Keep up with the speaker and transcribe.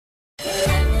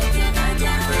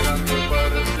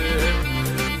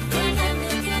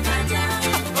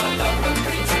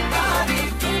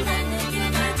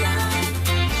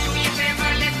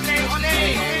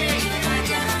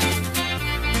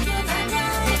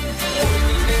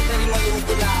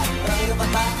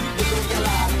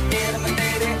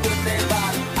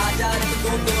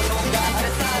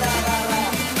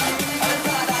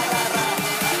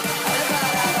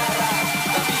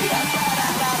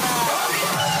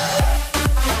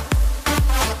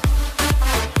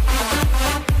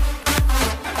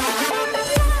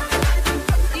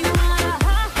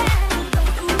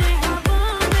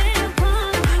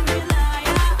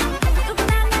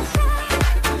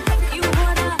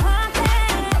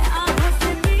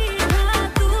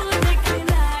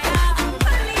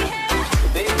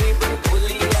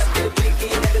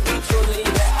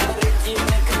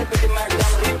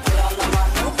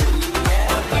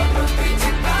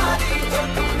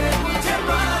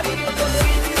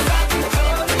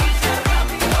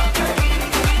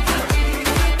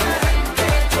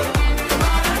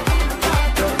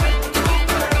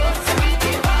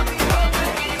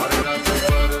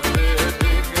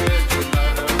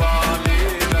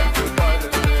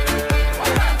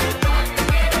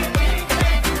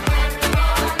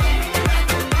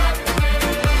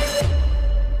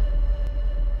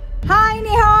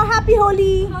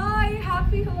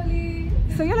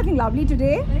lovely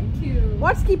today. Thank you.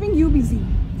 What's keeping you busy?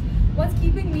 What's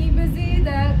keeping me busy?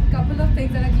 There are a couple of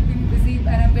things that are keeping me busy, and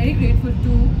I'm very grateful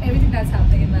to everything that's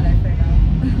happening in my life right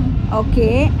now.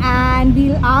 Okay, and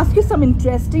we'll ask you some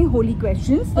interesting Holi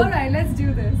questions. Alright, let's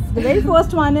do this. The very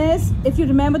first one is, if you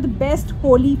remember the best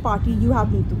Holi party you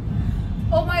have been to.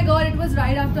 Oh my god, it was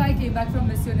right after I came back from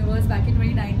Miss Universe back in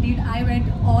 2019. I went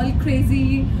all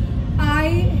crazy.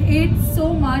 I ate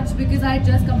so much because I had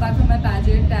just come back from my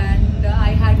pageant, and I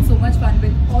had so much fun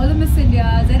with all the Miss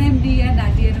Indias and MD and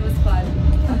Natty, and it was fun.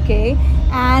 Okay,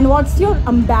 and what's your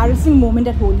embarrassing moment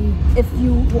at Holi if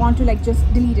you want to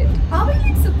just delete it? Are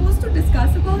we supposed to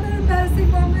discuss about our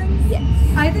embarrassing moments?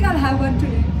 Yes. I think I'll have one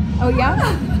today. Oh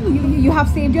yeah? you have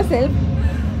saved yourself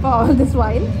for all this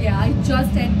while. Yeah, I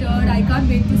just entered. I can't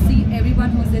wait to see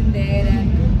everyone who's in there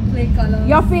and play colors.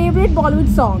 Your favorite Bollywood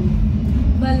song?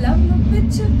 बलम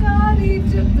पिचकारी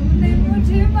जब तूने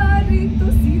मुझे मारी तो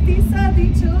सीधी सादी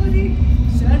छोरी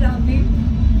शराबी.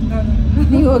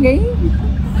 नहीं हो गई?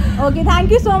 Okay,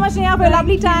 thank you so much Neha for a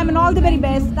lovely time and all the very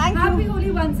best. Thank you. Happy Holi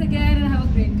once again and have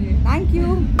a great day. Thank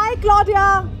you. Hi Claudia.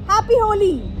 Happy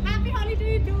Holi. Happy Holi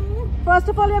to you too. First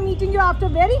of all, we are meeting you after a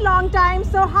very long time.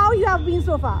 So how you have been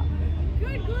so far?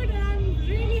 Good. I'm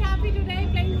really happy today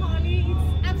playing Holi.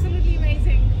 It's absolutely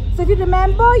amazing. So if you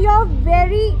remember your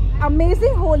very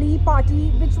amazing Holi party,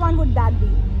 which one would that be?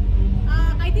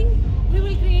 I think we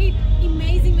will create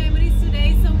amazing memories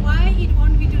today. So why it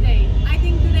won't be today? I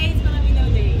think today is gonna be the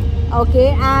day. Okay,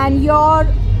 and your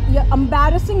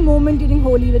embarrassing moment during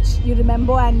Holi, which you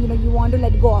remember and you want to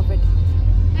let go of it.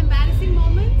 Embarrassing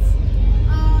moments?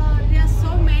 There are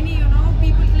so many.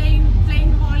 People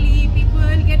playing Holi,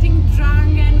 people getting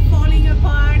drunk and falling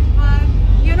apart. But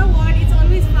you know what? It's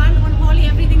always fun on Holi.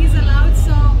 Everything is allowed.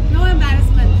 So no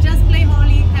embarrassment. Just play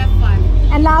Holi, have fun.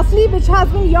 And lastly, which has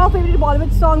been your favorite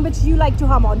Bollywood song which you like to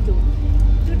hum on to?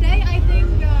 Today I think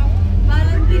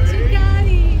Balan Ki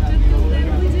Chingari, jo tumne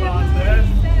mujhe maari.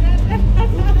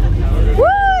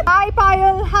 Woo! Hi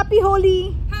Payal, happy Holi.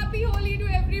 Happy Holi to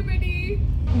everybody.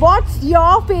 What's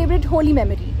your favorite Holi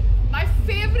memory? My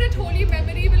favorite Holi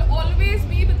memory will always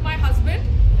be with my husband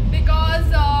because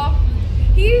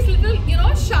he is little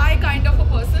shy kind of a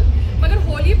person. मगर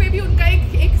होली पे भी उनका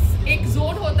एक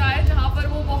zone होता है जहाँ पर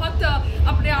वो बहुत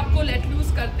अपने आप को let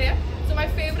loose करते हैं. So my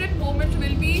favorite moment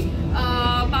will be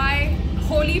my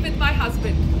Holi with my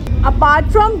husband. Apart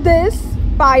from this,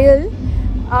 Payal,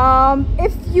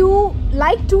 if you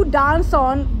like to dance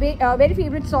on a very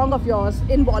favorite song of yours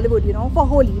in Bollywood, for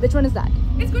Holi, which one is that?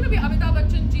 It's going to be Amitabh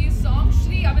Bachchan ji's song,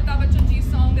 Shri Amitabh Bachchan ji's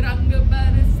song, Rang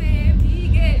Barse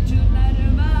Bhige Chunar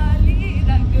Wali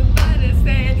Rang Barse,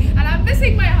 and I'm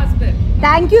missing my husband.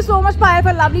 Thank you so much, Payal, for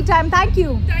a lovely time. Thank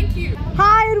you. Thank you.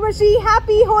 Hi, Urvashi.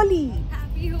 Happy Holi.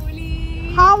 Happy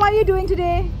Holi. How are you doing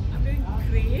today? I'm doing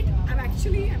great.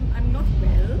 I'm not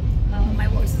well. My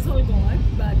voice is all gone,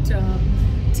 but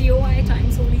TOI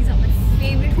times Holis are my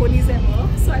favorite Holis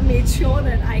ever. So I made sure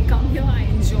that I come here, I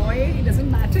enjoy. It doesn't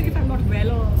matter if I'm not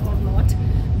well or not,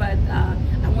 but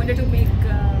I wanted to make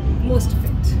most of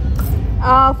it.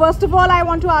 First of all, I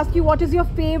want to ask you, what is your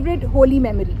favorite Holi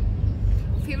memory?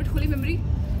 Favorite Holi memory?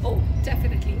 Oh,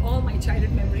 definitely. All my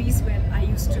childhood memories when I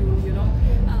used to,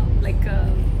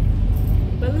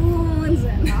 balloons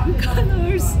and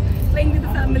colors, playing with the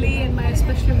family and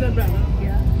especially with my brother.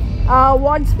 Yeah.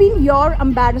 What's been your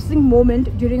embarrassing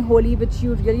moment during Holi which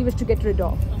you really wish to get rid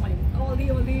of? Oh my, all the,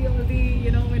 when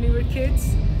we were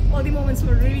kids, all the moments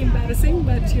were really embarrassing,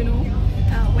 but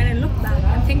when I look back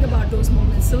and think about those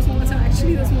moments are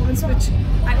actually those moments which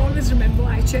I always remember,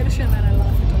 I cherish and then I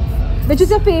laugh it off. Which is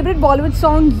your favorite Bollywood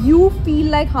song you feel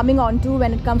like humming on to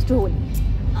when it comes to Holi?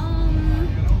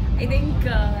 I think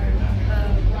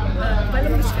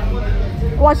Balam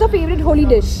Pichkari. What's your favorite Holi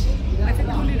dish? My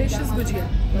favorite Holi dish is gujia.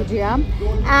 Gujia.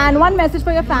 And one message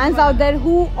for your fans out there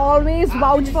who always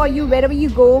vouch for you wherever you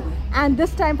go, and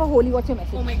this time for Holi, what's your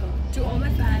message? Oh my god, to all my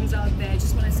fans out there, I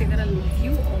just want to say that I love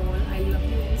you all. I love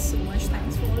you all so much.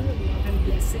 Thanks for all the love and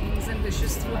blessings and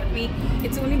wishes throughout me.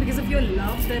 It's only because of your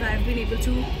love that I've been able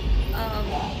to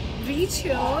reach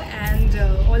here, and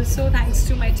also thanks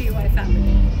to my TOI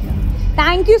family.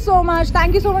 Thank you so much.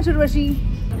 Thank you so much, Urvashi.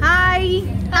 Hi.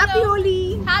 Happy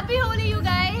Holi. Happy Holi, you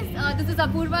guys. This is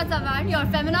Apurva Savan, your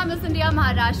Femina Miss India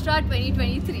Maharashtra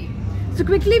 2023. So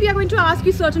quickly, we are going to ask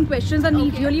you certain questions, and we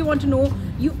really want to know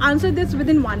you answer this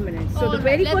within 1 minute. So the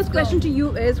very first question to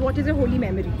you is, what is your Holi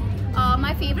memory?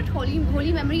 My favorite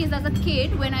Holi memory is as a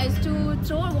kid when I used to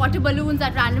throw water balloons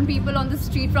at random people on the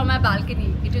street from my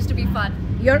balcony. It used to be fun.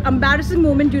 Your embarrassing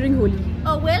moment during Holi?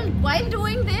 Well, while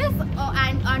doing this,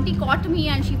 and auntie caught me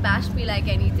and she bashed me like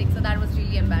anything. So that was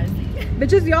really embarrassing.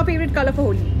 Which is your favorite color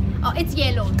for Holi? It's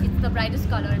yellow. It's the brightest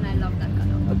color, and I love that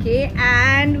color. Okay,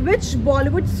 and which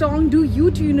Bollywood song do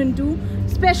you tune into,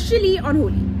 especially on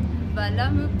Holi?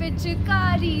 Balam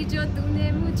pichkari jo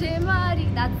tune mujhe mari.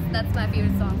 That's my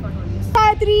favorite song for Holi.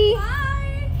 Gayatri,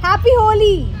 Hi. happy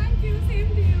Holi! Thank you. Same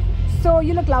to you. So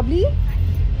you look lovely,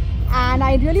 and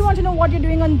I really want to know what you're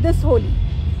doing on this Holi.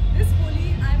 This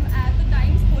Holi, I'm at the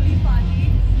Times Holi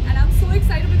Party, and I'm so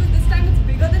excited because this time it's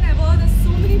bigger than ever. There's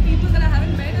so many people that I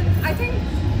haven't met, and I think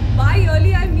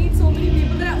bi-yearly I meet so many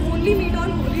people that I only meet on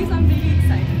Holi, so I'm really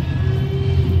excited.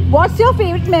 What's your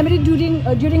favorite memory during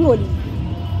Holi?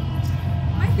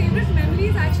 My favorite memory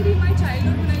is actually my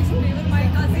childhood when I used to play with my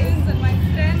cousins and my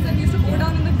friends, and we used to go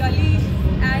down in the gully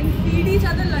and feed each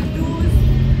other laddus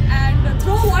and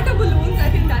throw water balloons. I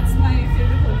think that's my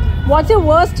favorite Holi memory. What's your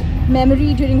worst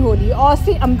memory during Holi, or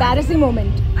say embarrassing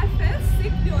moment? I felt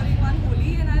sick during one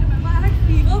Holi, and I remember I had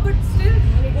fever, but still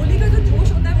Holi का जो जोश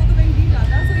होता है वो तो कहीं नहीं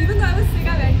जाता. So even though I was sick, I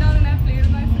went down and I played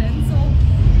with my friends. So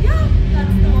yeah,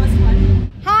 that's the worst one.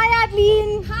 Hi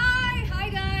Adeline, Hi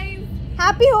guys.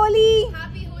 happy Holi!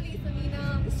 Happy Holi, Samina.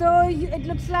 So it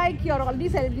looks like you're already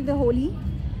celebrating the Holi,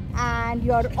 and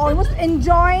you're almost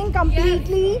enjoying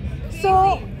completely.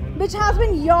 So which has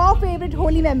been your favorite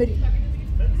Holi memory?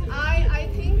 I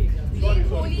think playing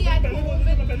Holi at home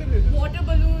with water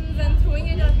balloons and throwing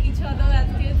it at each other as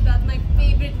kids, that's my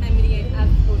favorite memory at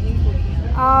Holi.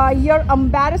 Your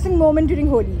embarrassing moment during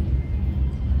Holi,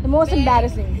 the most Very-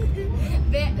 embarrassing.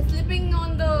 Slipping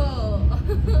on the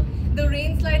the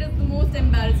rain slide is the most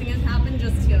embarrassing. It happened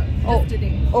just here, just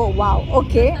today. Oh wow,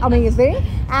 okay, amazing.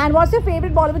 And what's your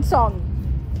favorite Bollywood song?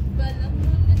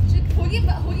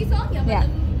 Holi song? Yeah.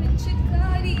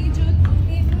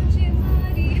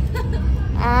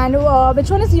 And which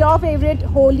one is your favorite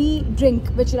Holi drink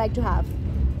which you like to have?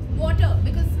 Water,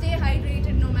 because stay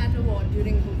hydrated no matter what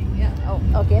during Holi. Yeah. Oh,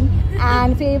 okay.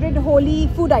 And favorite Holi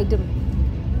food item?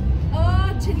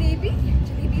 Jalebi.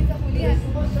 Jalebi is the Holi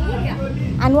food.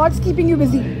 Yeah. And what's keeping you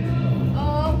busy?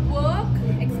 Work,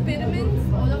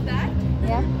 experiments, all of that.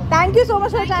 Yeah. Thank you so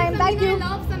much for your time. Thank Samina. you. I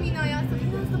love Samina. Yeah,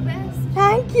 Samina is the best.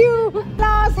 Thank you.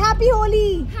 Plus, happy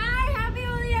Holi. Hi, happy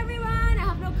Holi everyone! I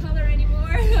have no color anymore.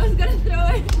 I was gonna throw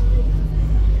it.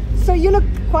 So you look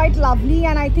quite lovely,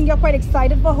 and I think you're quite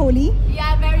excited for Holi.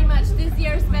 Yeah, very much. This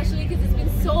year especially because it's been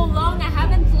so long I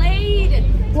haven't played.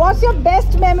 What's your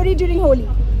best memory during Holi?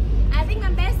 I think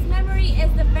my best memory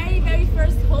is the very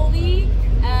first Holi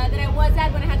that I was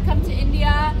at when I had come to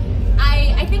India.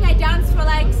 I think I danced for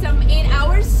like some 8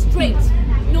 hours straight,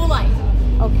 no lie.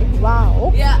 Okay.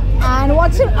 Wow. Yeah. And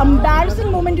what's your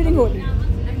embarrassing moment during Holi?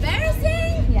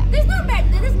 Embarrassing? Yeah. There's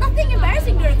nothing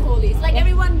embarrassing during Holi. It's like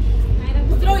everyone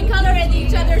throwing color at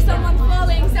each other, someone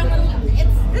falling,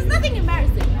 there's nothing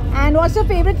embarrassing. And what's your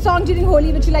favorite song during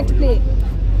Holi which you like to play?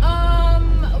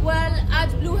 Well,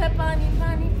 Aaj Blue Hai Pani,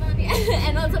 Pani, Pani,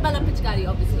 and also Balam Pichkari,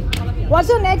 obviously. What's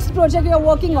your next project you're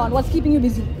working on? What's keeping you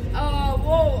busy?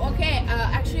 Whoa, okay.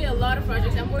 Actually, a lot of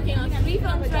projects. I'm working on 3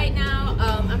 films right now.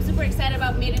 I'm super excited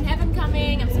about Made in Heaven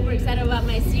coming. I'm super excited about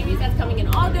my series that's coming in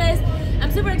August.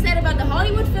 I'm super excited about the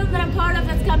Hollywood film that I'm part of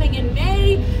that's coming in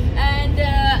May. And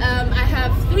I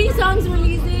have 3 songs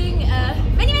releasing.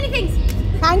 Many things.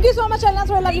 Thank you so much, Alna,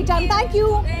 for a lovely time. Thank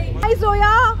you. Thanks. Hi, Zoya.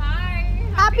 Hi.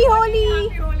 Happy Holi.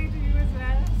 Happy Holi to you as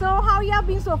well. So, how you have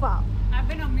been so far? I've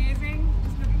been amazing.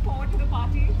 Just looking forward to the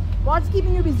party. What's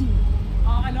keeping you busy?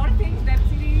 A lot of things, web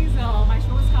series, my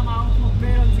shows come out,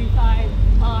 Mumbai on Z5.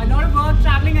 A lot of work,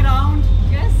 traveling around.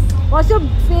 Yes. What's your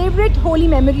favorite Holi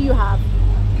memory you have?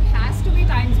 It has to be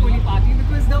Times Holi Party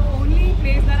because the only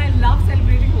place that I love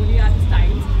celebrating Holi at is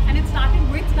Times, and it started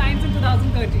with Times in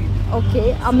 2013.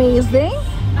 Okay, amazing.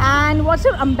 And what's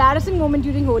your embarrassing moment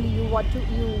during Holi you want to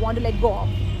let go of?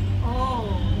 Oh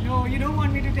no, you don't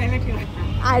want me to tell it here.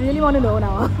 I really want to know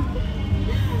now.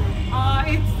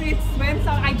 It's when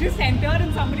I just entered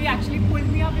and somebody actually pulled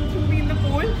me up and threw me in the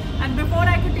pool, and before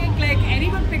I could take like any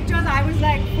good pictures, I was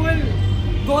like full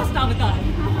ghost avatar.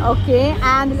 Okay,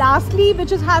 and lastly,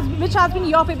 which has been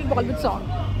your favorite Bollywood song?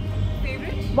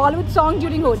 Favorite Bollywood song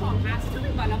during Holi? song has to be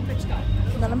Balam Pichkar.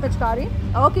 Balam Pichkari.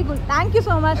 Okay, good. Thank you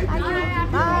so much. Thank you.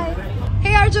 Bye.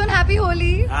 Hey Arjun, happy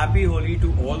Holi. Happy Holi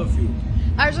to all of you.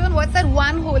 Arjun, what's that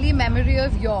one Holi memory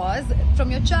of yours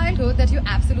from your childhood that you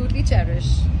absolutely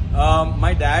cherish?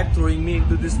 My dad throwing me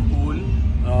into this pool, in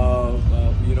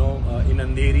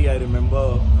Andheri. I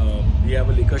remember we have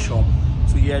a liquor shop,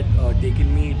 so he had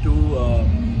taken me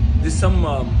to some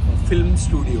film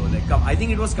studio. Like I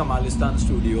think it was Kamalistan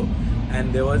studio,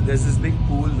 and there's this big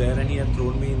pool there, and he had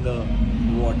thrown me in the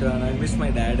water, and I miss my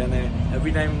dad. And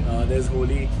every time there's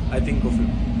Holi, I think of him.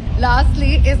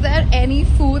 Lastly, is there any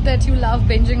food that you love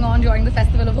binging on during the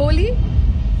festival of Holi?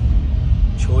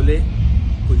 Chole,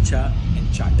 kulcha, and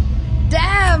chaat.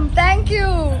 Damn, thank you.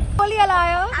 Holi,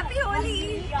 Alaya. Happy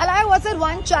Holi! Alaya, what's that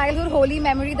one childhood Holi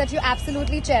memory that you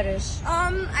absolutely cherish?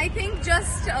 I think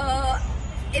just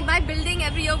in my building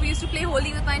every year we used to play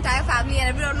Holi with my entire family and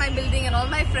everyone in my building and all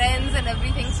my friends and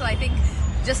everything. So I think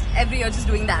just every year just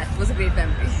doing that was a great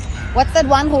memory. What's that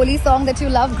one Holi song that you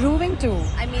love grooving to?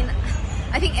 I mean,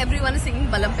 I think everyone is singing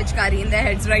Balam Pichkari in their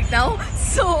heads right now.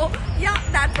 So yeah,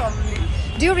 that probably.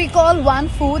 Do you recall one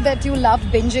food that you love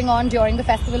binging on during the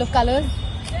Festival of Colors?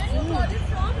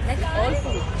 Like all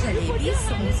food. Jalebis,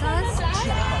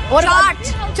 samosas, What chaat.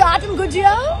 about chaat and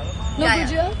gujia? No Yeah,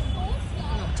 gujia?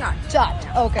 No, chaat.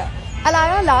 Chaat, okay.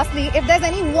 Alaya, lastly, if there's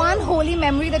any one Holi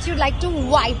memory that you'd like to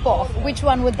wipe off, which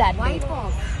one would that be? Wipe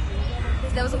off.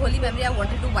 If there was a Holi memory I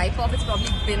wanted to wipe off, it's probably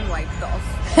been wiped off.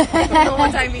 You know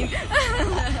what I mean?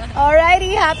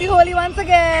 Alrighty, happy Holi once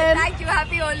again. Thank you.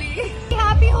 Happy Holi.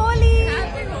 Happy Holi.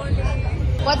 Happy Holi.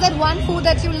 What's that one food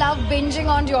that you love binging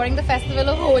on during the Festival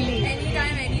of Holi?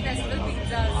 Anytime, any festival,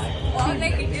 pizzas. Or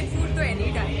like Indian food to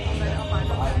any time. But apart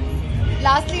from that.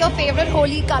 Lastly, your favorite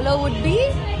Holi color would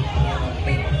be?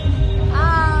 Pink.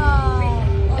 Ah.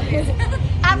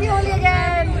 Happy Holi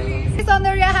again. Hey,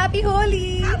 Saundarya, happy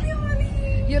Holi. Happy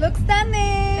Holi. You look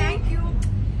stunning. Thank you.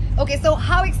 Okay, so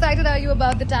how excited are you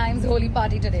about the Times Holi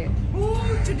Party today?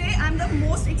 Oh, today I'm the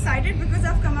most excited because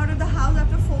I've come out of the house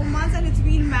after 4 months and it's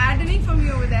been maddening for me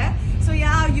over there. So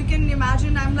yeah, you can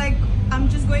imagine I'm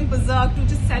just going berserk to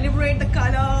just celebrate the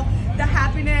color, the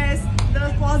happiness,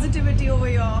 the positivity over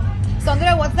here.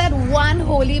 Saundarya, what's that one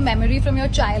Holi memory from your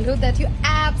childhood that you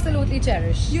absolutely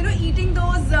cherish? You know, eating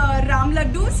those Ram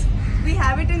Laddus, we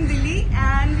have it in Delhi,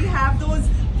 and we have those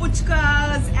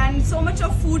puchkas and so much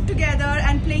of food together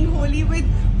and playing Holi with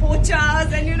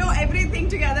pochas and you know everything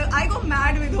together. I go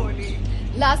mad with Holi.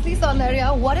 Lastly,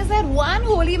 Saundarya, what is that one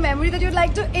Holi memory that you'd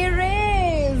like to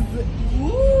erase?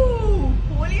 Ooh,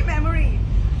 Holi memory.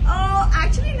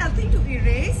 Actually nothing to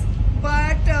erase,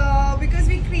 but because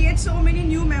we create so many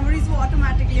new memories, वो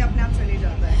automatically अपने आप चले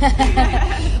जाता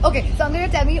है. Okay, Saundarya,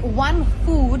 tell me one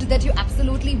food that you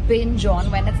absolutely binge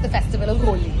on when it's the festival of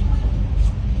Holi.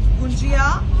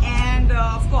 Gunjia and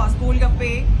of course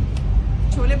golgappe,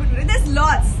 chole bhature. There's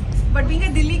lots, but being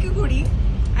a Delhi ki kudi,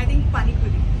 I think pani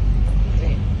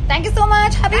puri. Thank you so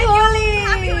much. Happy Holi.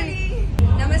 Happy Holi.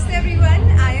 Namaste everyone.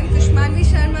 I am Kushmanvi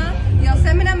Sharma, your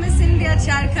Femina Miss India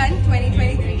Jharkhand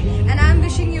 2023.